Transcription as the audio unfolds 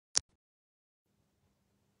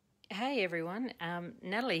Hey everyone,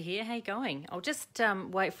 Natalie here. How you going? I'll just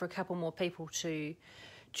wait for a couple more people to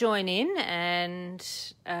join in and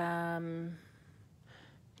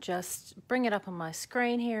just bring it up on my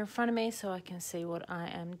screen here in front of me so I can see what I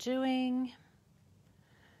am doing.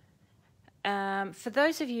 For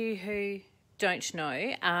those of you who don't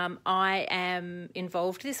know, I am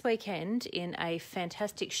involved this weekend in a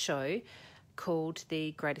fantastic show called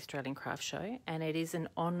the Great Australian Craft Show, and it is an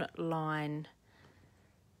online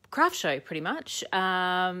craft show pretty much.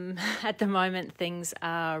 At the moment things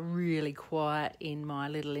are really quiet in my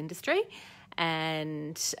little industry,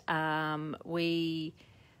 and we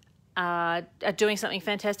are doing something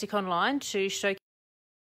fantastic online to show.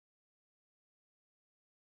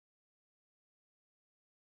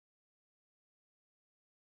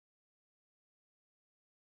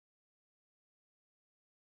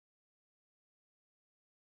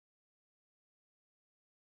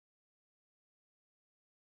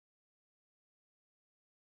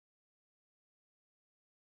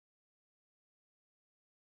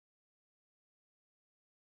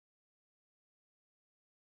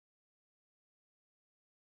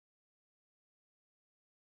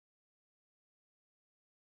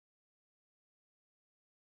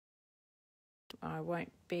 I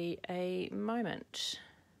won't be a moment.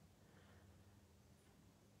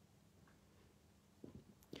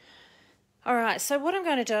 All right, so what I'm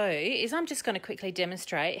going to do is I'm just going to quickly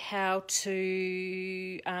demonstrate how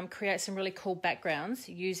to create some really cool backgrounds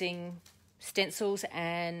using stencils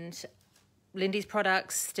and Lindys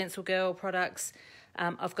products, Stencil Girl products.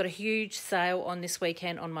 I've got a huge sale on this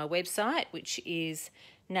weekend on my website, which is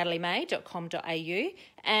nataliemay.com.au,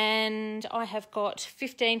 and I have got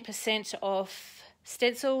 15% off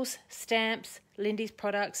stencils, stamps, Lindys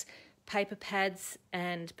products, paper pads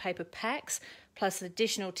and paper packs, plus an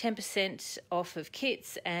additional 10% off of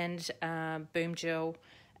kits, and Boom Gel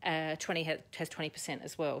has 20%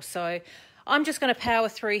 as well. So I'm just going to power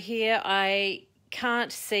through here. I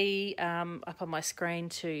can't see up on my screen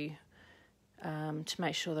to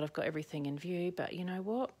make sure that I've got everything in view, but you know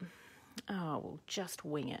what? Oh, we'll just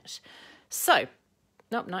wing it. So,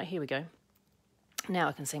 no, here we go. Now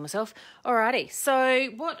I can see myself. Alrighty, so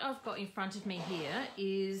what I've got in front of me here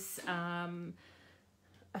is a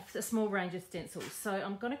small range of stencils. So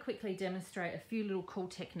I'm going to quickly demonstrate a few little cool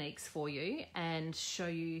techniques for you and show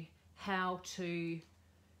you how to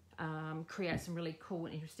create some really cool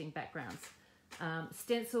and interesting backgrounds.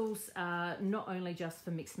 Stencils are not only just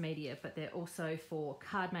for mixed media, but they're also for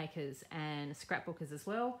card makers and scrapbookers as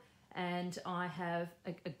well. And I have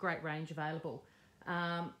a great range available.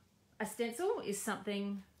 A stencil is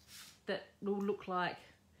something that will look like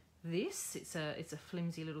this. It's a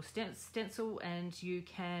flimsy little stencil, and you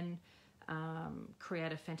can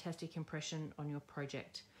create a fantastic impression on your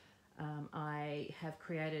project. I have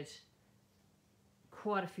created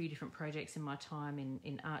quite a few different projects in my time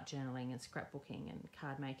in art journaling and scrapbooking and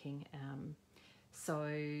card making. So,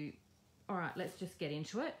 all right, let's just get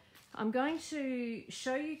into it. I'm going to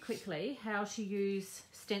show you quickly how to use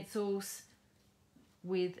stencils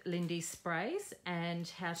with Lindys sprays and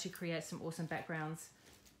how to create some awesome backgrounds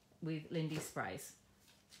with Lindys sprays.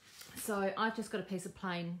 So I've just got a piece of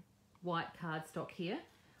plain white cardstock here.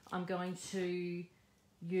 I'm going to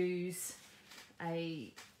use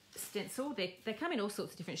a stencil. They come in all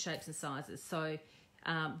sorts of different shapes and sizes. So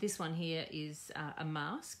this one here is a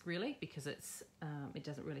mask, really, because it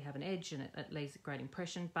doesn't really have an edge, and it leaves a great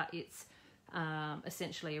impression, but it's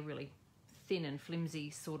essentially a really thin and flimsy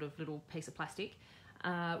sort of little piece of plastic.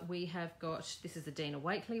 We have got, this is the Dina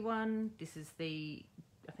Wakely one. This is I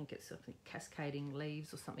think it's something cascading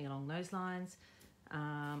leaves or something along those lines.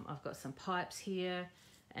 I've got some pipes here,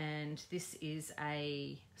 and this is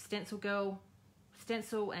a Stencil Girl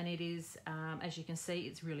stencil, and it is, as you can see,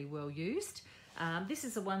 it's really well used. This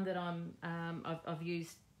is the one that I've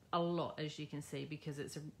used a lot, as you can see, because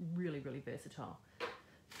it's really, really versatile.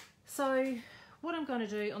 So what I'm going to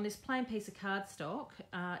do on this plain piece of cardstock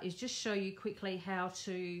is just show you quickly how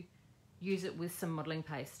to use it with some modelling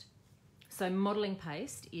paste. So modelling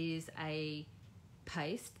paste is a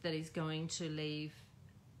paste that is going to leave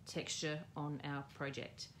texture on our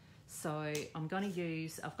project. So I'm going to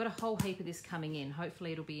use, I've got a whole heap of this coming in.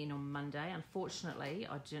 Hopefully it'll be in on Monday. Unfortunately,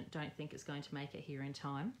 I don't think it's going to make it here in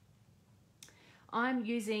time. I'm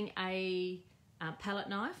using a palette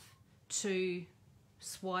knife to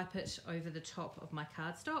swipe it over the top of my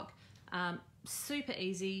cardstock. Super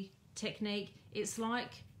easy technique. It's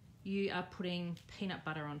like you are putting peanut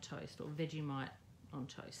butter on toast or Vegemite on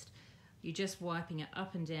toast. You're just wiping it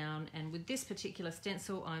up and down, and with this particular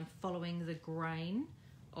stencil I'm following the grain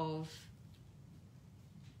of,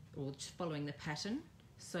 or following the pattern.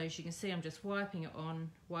 So as you can see, I'm just wiping it on,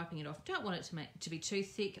 wiping it off. Don't want it to be too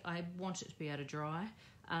thick. I want it to be able to dry.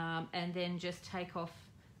 And then just take off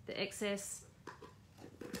the excess,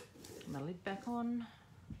 my lid back on,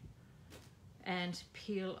 and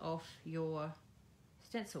peel off your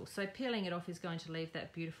stencil. So peeling it off is going to leave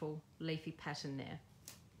that beautiful leafy pattern there,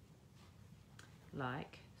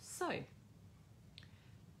 like so.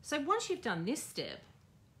 So once you've done this step,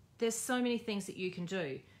 there's so many things that you can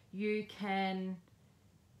do. You can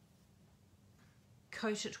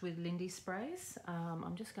coat it with Lindys sprays.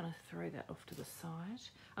 I'm just going to throw that off to the side.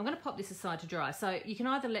 I'm going to pop this aside to dry. So you can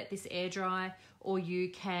either let this air dry, or you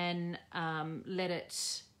can let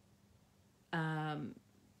it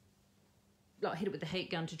like hit it with the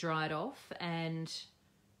heat gun to dry it off, and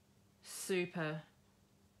super,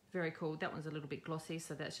 very cool. That one's a little bit glossy,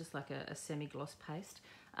 so that's just like a semi-gloss paste.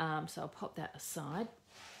 So I'll pop that aside.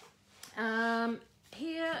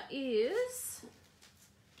 Here is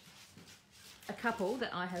a couple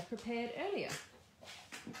that I have prepared earlier.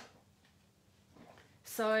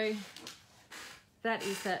 So that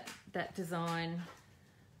is that design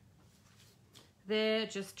there,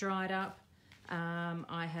 just dried up.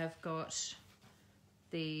 I have got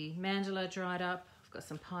the mandala dried up. I've got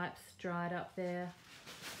some pipes dried up there.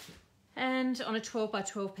 And on a 12 by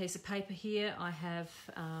 12 piece of paper here, I have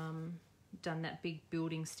done that big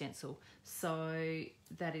building stencil. So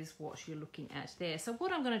that is what you're looking at there. So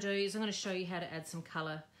what I'm going to do is I'm going to show you how to add some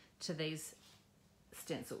colour to these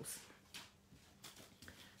stencils.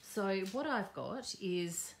 So what I've got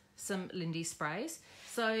is some Lindys sprays.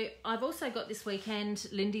 So I've also got this weekend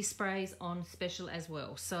Lindys sprays on special as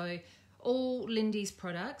well. So all Lindys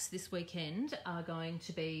products this weekend are going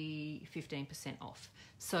to be 15% off.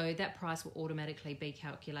 So that price will automatically be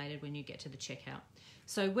calculated when you get to the checkout.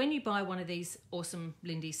 So when you buy one of these awesome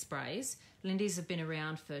Lindys sprays, Lindys have been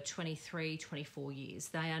around for 23, 24 years.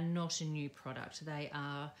 They are not a new product. They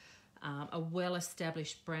are a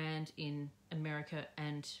well-established brand in America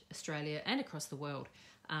and Australia and across the world.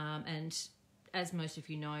 And as most of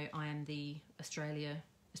you know, I am the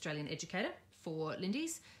Australian educator for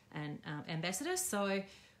Lindys and ambassador. So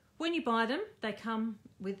when you buy them, they come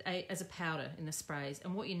with as a powder in the sprays.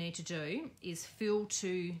 And what you need to do is fill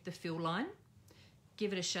to the fill line,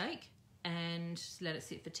 give it a shake, and let it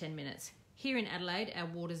sit for 10 minutes. Here in Adelaide, our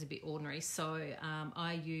water's a bit ordinary, so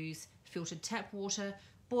I use filtered tap water,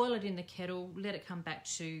 boil it in the kettle, let it come back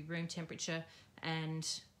to room temperature, and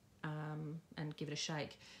give it a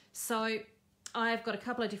shake. So I've got a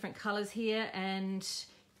couple of different colours here, and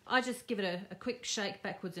I just give it a quick shake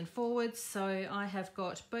backwards and forwards. So I have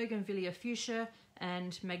got Bougainvillea Fuchsia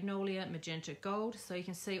and Magnolia Magenta Gold. So you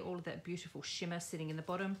can see all of that beautiful shimmer sitting in the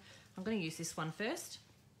bottom. I'm going to use this one first.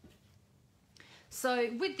 So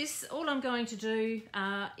with this, all I'm going to do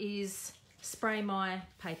is spray my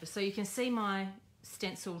paper. So you can see my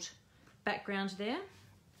stenciled background there.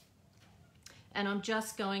 And I'm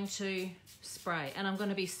just going to spray. And I'm going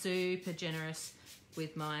to be super generous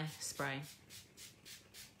with my spray.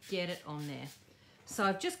 Get it on there. So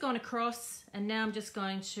I've just gone across, and now I'm just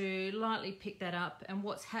going to lightly pick that up, and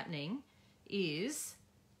what's happening is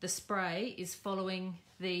the spray is following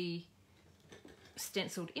the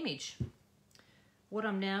stenciled image. What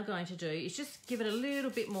I'm now going to do is just give it a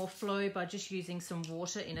little bit more flow by just using some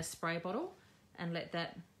water in a spray bottle and let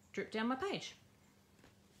that drip down my page.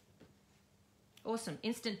 Awesome,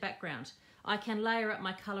 instant background. I can layer up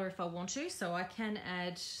my colour if I want to, so I can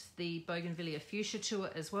add the Bougainvillea Fuchsia to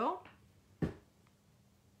it as well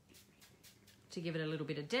to give it a little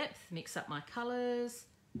bit of depth, mix up my colours,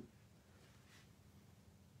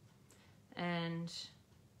 and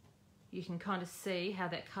you can kind of see how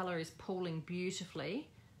that colour is pooling beautifully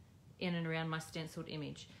in and around my stenciled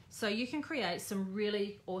image. So you can create some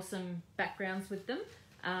really awesome backgrounds with them.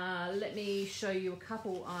 Let me show you a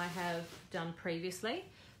couple I have done previously.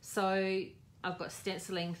 So I've got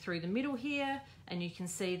stenciling through the middle here, and you can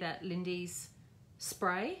see that Lindys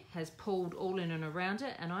spray has pulled all in and around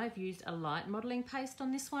it, and I've used a light modelling paste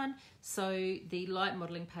on this one. So the light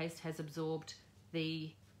modelling paste has absorbed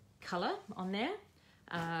the colour on there.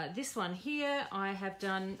 This one here, I have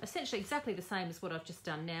done essentially exactly the same as what I've just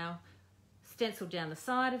done now. Stenciled down the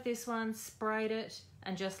side of this one, sprayed it,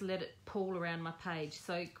 and just let it pool around my page.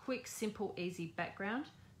 So quick, simple, easy background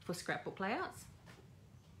for scrapbook layouts.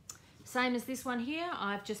 Same as this one here,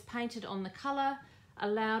 I've just painted on the colour,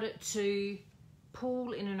 allowed it to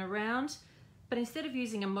pool in and around, but instead of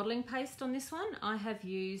using a modelling paste on this one, I have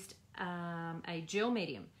used a gel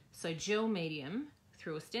medium. So gel medium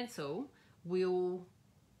through a stencil will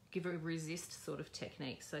give a resist sort of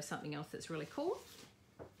technique, so something else that's really cool.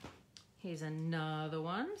 Here's another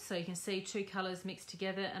one. So you can see two colours mixed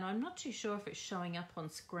together, and I'm not too sure if it's showing up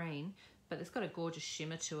on screen, but it's got a gorgeous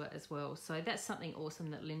shimmer to it as well. So that's something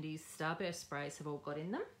awesome that Lindys Starburst sprays have all got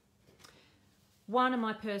in them. One of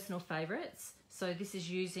my personal favourites. So this is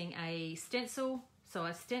using a stencil. So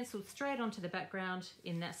I stenciled straight onto the background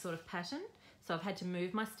in that sort of pattern. So I've had to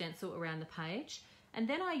move my stencil around the page. And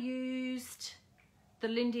then I used the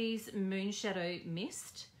Lindys Moonshadow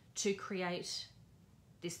Mist to create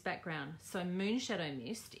this background. So Moonshadow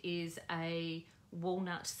Mist is a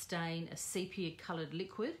walnut stain, a sepia coloured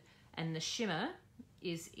liquid, and the shimmer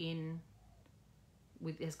is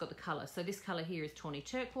has got the colour. So this colour here is tawny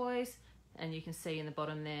turquoise, and you can see in the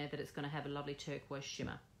bottom there that it's going to have a lovely turquoise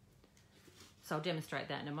shimmer. So I'll demonstrate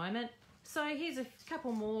that in a moment. So here's a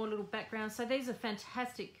couple more little backgrounds. So these are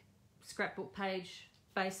fantastic scrapbook page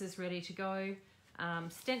bases ready to go.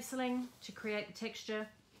 Stenciling to create the texture,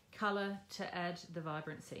 colour to add the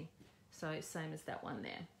vibrancy. So same as that one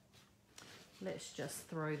there. Let's just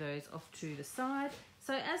throw those off to the side.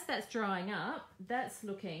 So as that's drying up, that's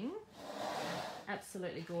looking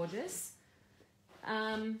absolutely gorgeous.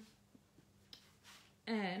 And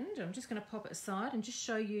I'm just going to pop it aside and just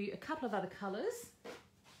show you a couple of other colours.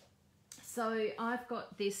 So I've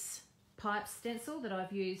got this pipe stencil that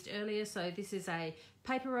I've used earlier. So this is a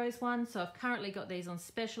paper rose one. So I've currently got these on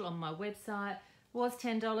special on my website. Was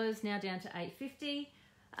 $10, now down to $8.50.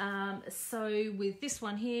 So with this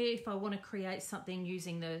one here, if I want to create something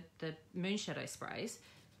using the Moonshadow sprays,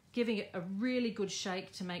 giving it a really good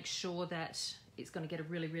shake to make sure that it's going to get a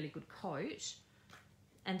really, really good coat.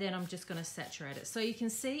 And then I'm just going to saturate it. So you can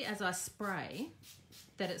see as I spray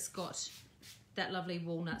that it's got that lovely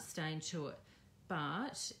walnut stain to it.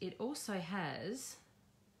 But it also has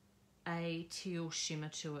a teal shimmer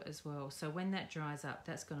to it as well. So when that dries up,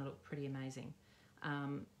 that's going to look pretty amazing.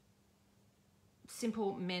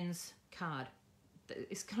 Simple men's card.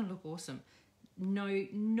 It's going to look awesome.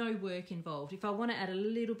 No work involved. If I want to add a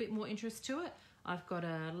little bit more interest to it, I've got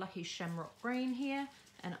a Lucky Shamrock Green here,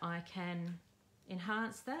 and I can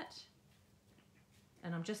enhance that.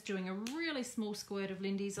 And I'm just doing a really small squirt of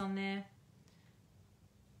Lindys on there.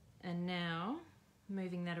 And now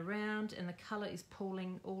moving that around, and the colour is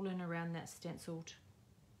pooling all in around that stenciled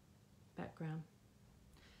background.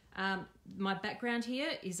 My background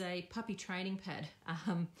here is a puppy training pad.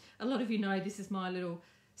 A lot of you know this is my little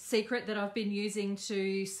secret that I've been using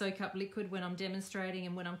to soak up liquid when I'm demonstrating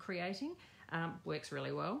and when I'm creating. Works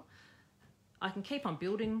really well. I can keep on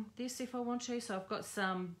building this if I want to. So I've got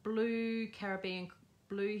some blue, Caribbean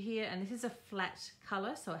blue here, and this is a flat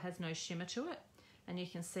colour, so it has no shimmer to it. And you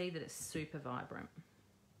can see that it's super vibrant.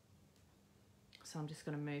 So I'm just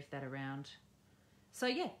going to move that around. So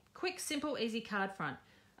yeah, quick, simple, easy card front.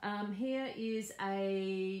 Here is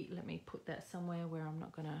let me put that somewhere where I'm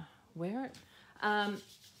not going to wear it.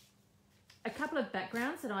 A couple of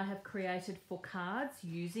backgrounds that I have created for cards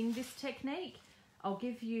using this technique. I'll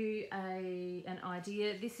give you an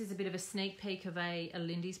idea. This is a bit of a sneak peek of a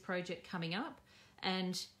Lindys project coming up.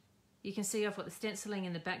 And you can see I've got the stenciling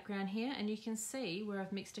in the background here, and you can see where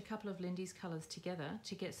I've mixed a couple of Lindys colours together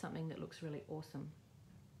to get something that looks really awesome.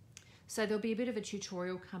 So there'll be a bit of a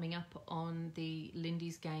tutorial coming up on the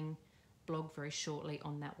Lindys Gang blog very shortly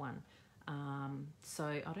on that one. So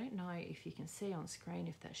I don't know if you can see on screen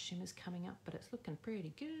if that shimmer's coming up, but it's looking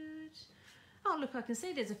pretty good. Oh, look, I can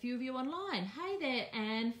see there's a few of you online. Hey there,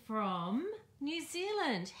 Anne from New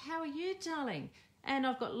Zealand. How are you, darling? And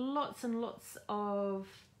I've got lots and lots of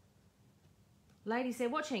ladies there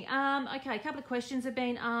watching. Okay, a couple of questions have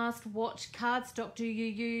been asked. What cardstock do you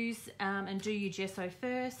use, and do you gesso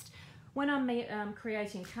first? When I'm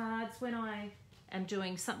creating cards, when I am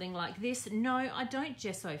doing something like this, no, I don't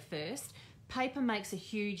gesso first. Paper makes a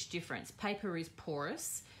huge difference. Paper is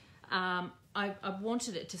porous. I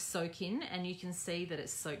wanted it to soak in, and you can see that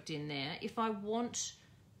it's soaked in there. If I want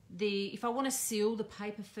to seal the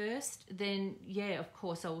paper first, then yeah, of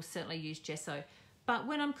course I will certainly use gesso. But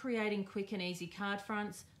when I'm creating quick and easy card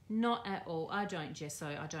fronts, not at all. I don't gesso.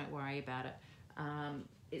 I don't worry about it.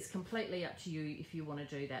 It's completely up to you if you want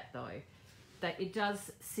to do that though. It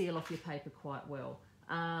does seal off your paper quite well.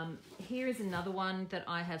 Here is another one that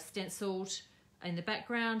I have stenciled in the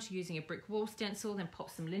background using a brick wall stencil, then pop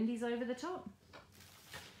some Lindys over the top.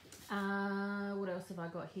 What else have I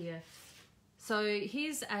got here? So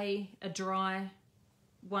here's a dry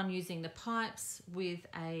one using the pipes with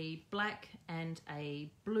a black and a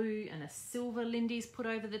blue and a silver Lindys put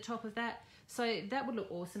over the top of that. So that would look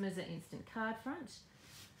awesome as an instant card front.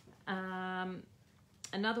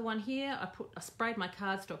 Another one here, I sprayed my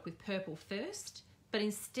cardstock with purple first, but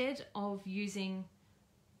instead of using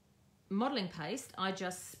modelling paste, I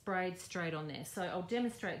just sprayed straight on there. So I'll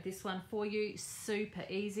demonstrate this one for you. Super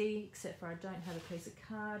easy, except for I don't have a piece of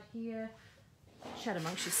card here. Chat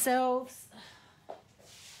amongst yourselves.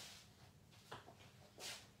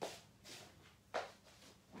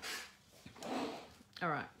 All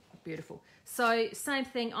right, beautiful. So same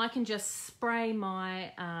thing, I can just spray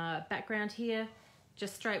my background here,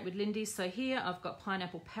 just straight with Lindys. So here I've got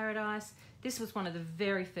Pineapple Paradise. This was one of the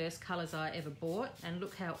very first colours I ever bought, and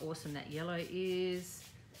look how awesome that yellow is.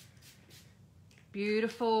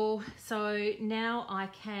 Beautiful. So now I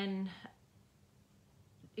can,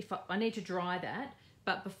 if I need to dry that,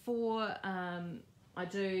 but before I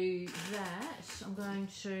do that, I'm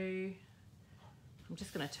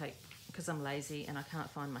just going to take, because I'm lazy and I can't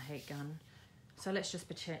find my heat gun. So let's just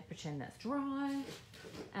pretend that's dry.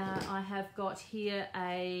 I have got here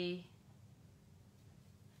a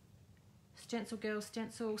Stencil Girl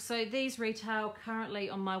stencil. So these retail currently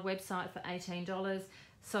on my website for $18.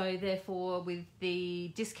 So therefore with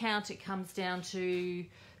the discount it comes down to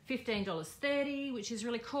 $15.30, which is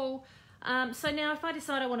really cool. So now if I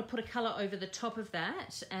decide I want to put a colour over the top of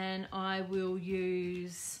that, and I will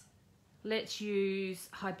use, let's use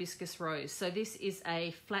Hibiscus Rose. So this is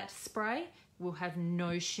a flat spray, will have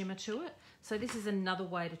no shimmer to it. So this is another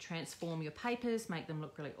way to transform your papers, make them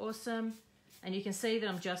look really awesome. And you can see that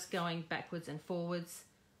I'm just going backwards and forwards.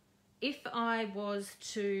 If I was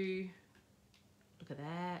to, look at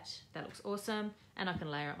that, that looks awesome. And I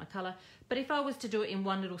can layer up my colour. But if I was to do it in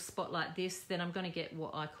one little spot like this, then I'm going to get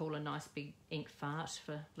what I call a nice big ink fart,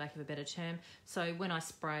 for lack of a better term. So when I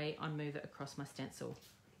spray, I move it across my stencil,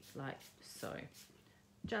 like so.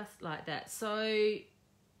 Just like that. So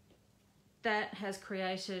that has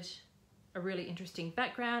created a really interesting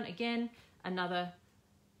background. Again, another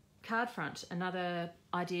card front, another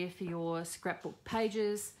idea for your scrapbook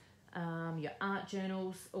pages, your art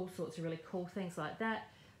journals, all sorts of really cool things like that.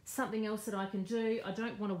 Something else that I can do, I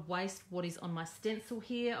don't want to waste what is on my stencil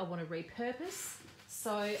here, I want to repurpose.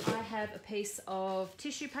 So I have a piece of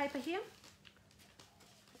tissue paper here.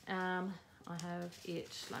 I have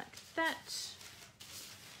it like that,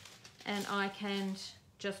 and I can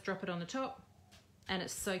just drop it on the top, and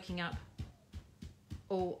it's soaking up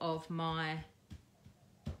all of my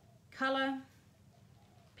colour.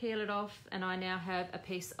 Peel it off, and I now have a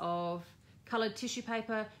piece of coloured tissue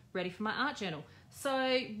paper ready for my art journal.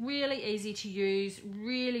 So really easy to use,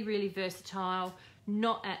 really, really versatile,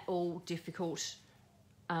 not at all difficult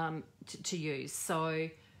to use. So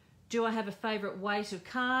do I have a favourite weight of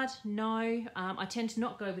card? No. I tend to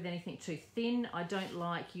not go with anything too thin. I don't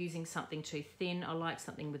like using something too thin. I like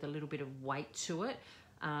something with a little bit of weight to it.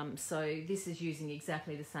 So this is using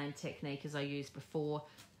exactly the same technique as I used before,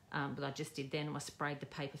 but I just did then. I sprayed the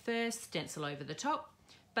paper first, stencil over the top.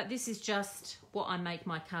 But this is just what I make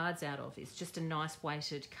my cards out of. It's just a nice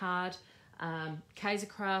weighted card.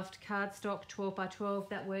 Kaisercraft cardstock 12 by 12,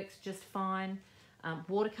 that works just fine.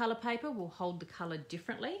 Watercolour paper will hold the colour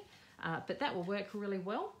differently, but that will work really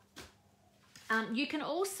well. You can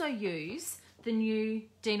also use the new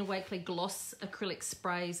Dina Wakley gloss acrylic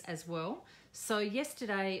sprays as well. So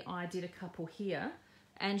yesterday I did a couple here,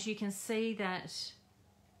 and you can see that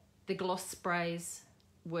the gloss sprays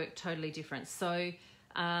work totally different. So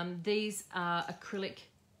these are acrylic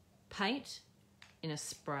paint in a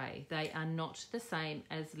spray. They are not the same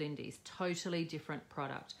as Lindys, totally different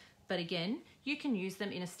product. But again, you can use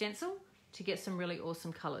them in a stencil to get some really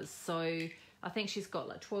awesome colours. So I think she's got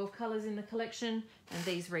like 12 colours in the collection, and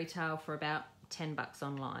these retail for about $10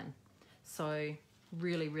 online. So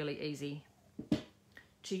really, really easy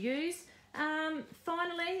to use.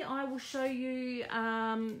 Finally, I will show you,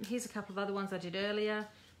 here's a couple of other ones I did earlier.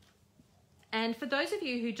 And for those of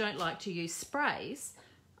you who don't like to use sprays,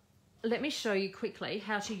 let me show you quickly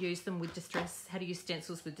how to use them with distress, how to use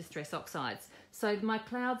stencils with distress oxides. So my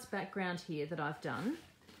clouds background here that I've done,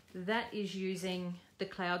 that is using the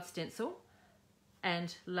cloud stencil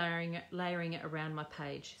and layering it around my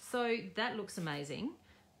page. So that looks amazing.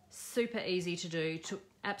 Super easy to do, took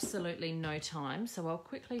absolutely no time. So I'll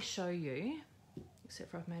quickly show you,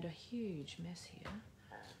 except for I've made a huge mess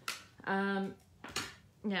here.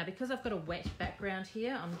 Now, because I've got a wet background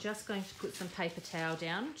here, I'm just going to put some paper towel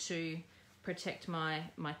down to protect my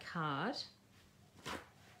card.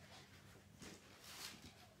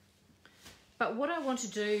 But what I want to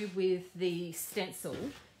do with the stencil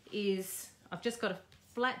is, I've just got a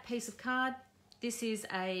flat piece of card. This is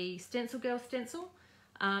a Stencil Girl stencil.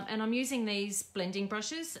 And I'm using these blending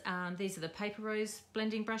brushes. These are the Paper Rose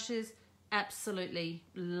blending brushes. Absolutely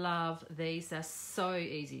love these. They're so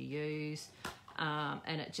easy to use.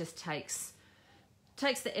 And it just takes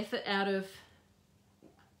the effort out of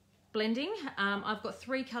blending. I've got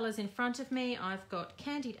 3 colours in front of me. I've got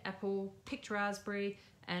Candied Apple, Picked Raspberry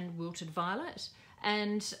and Wilted Violet,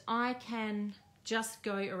 and I can just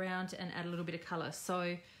go around and add a little bit of colour.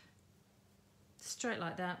 So straight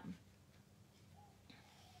like that,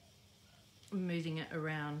 moving it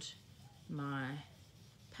around my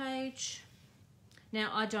page.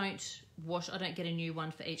 Now I don't wash, I don't get a new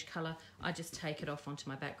one for each colour, I just take it off onto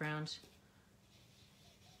my background.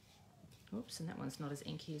 Oops, and that one's not as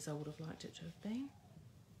inky as I would have liked it to have been.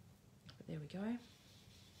 But there we go.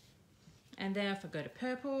 And now if I go to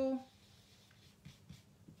purple,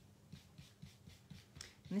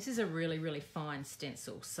 and this is a really, really fine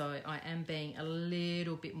stencil, so I am being a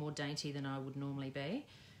little bit more dainty than I would normally be,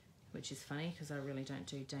 which is funny because I really don't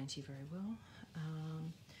do dainty very well.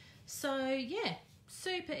 So yeah,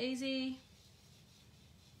 super easy.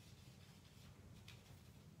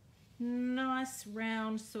 Nice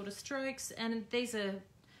round sort of strokes, and these are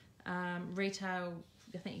retail.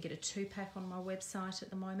 I think you get a 2-pack on my website at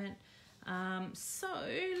the moment. So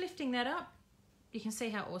lifting that up, you can see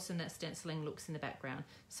how awesome that stenciling looks in the background.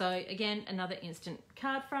 So again, another instant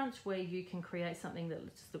card front where you can create something that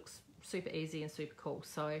just looks super easy and super cool.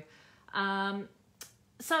 So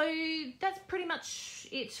so that's pretty much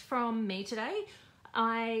it from me today.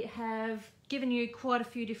 I have given you quite a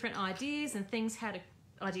few different ideas and things,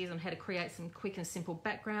 ideas on how to create some quick and simple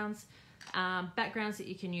backgrounds. Backgrounds that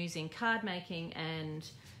you can use in card making and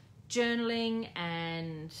journaling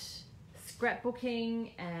and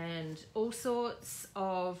scrapbooking and all sorts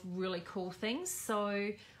of really cool things.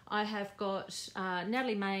 So I have got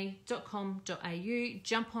nataliemay.com.au.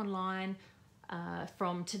 Jump online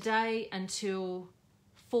from today until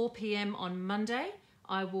 4 p.m. on Monday.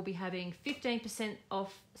 I will be having 15%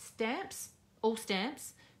 off stamps, all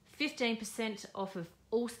stamps, 15% off of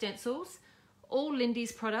all stencils, all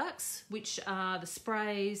Lindys products, which are the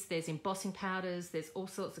sprays, there's embossing powders, there's all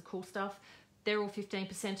sorts of cool stuff. They're all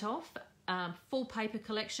 15% off. Full paper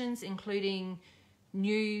collections, including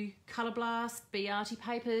new Colour Blast, BRT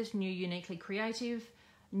papers, new Uniquely Creative,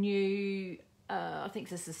 new, I think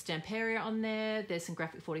there's a Stamperia on there, there's some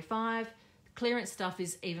Graphic 45. Clearance stuff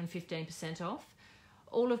is even 15% off.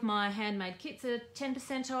 All of my handmade kits are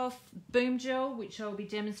 10% off. Boom Gel, which I'll be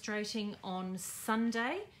demonstrating on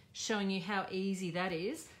Sunday, showing you how easy that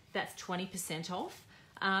is. That's 20% off.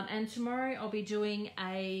 And tomorrow I'll be doing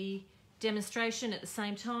a demonstration at the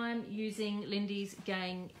same time using Lindys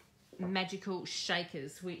Gang Magical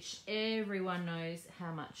Shakers, which everyone knows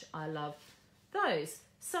how much I love those.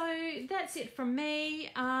 So that's it from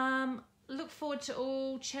me. Look forward to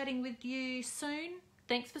all chatting with you soon.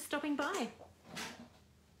 Thanks for stopping by.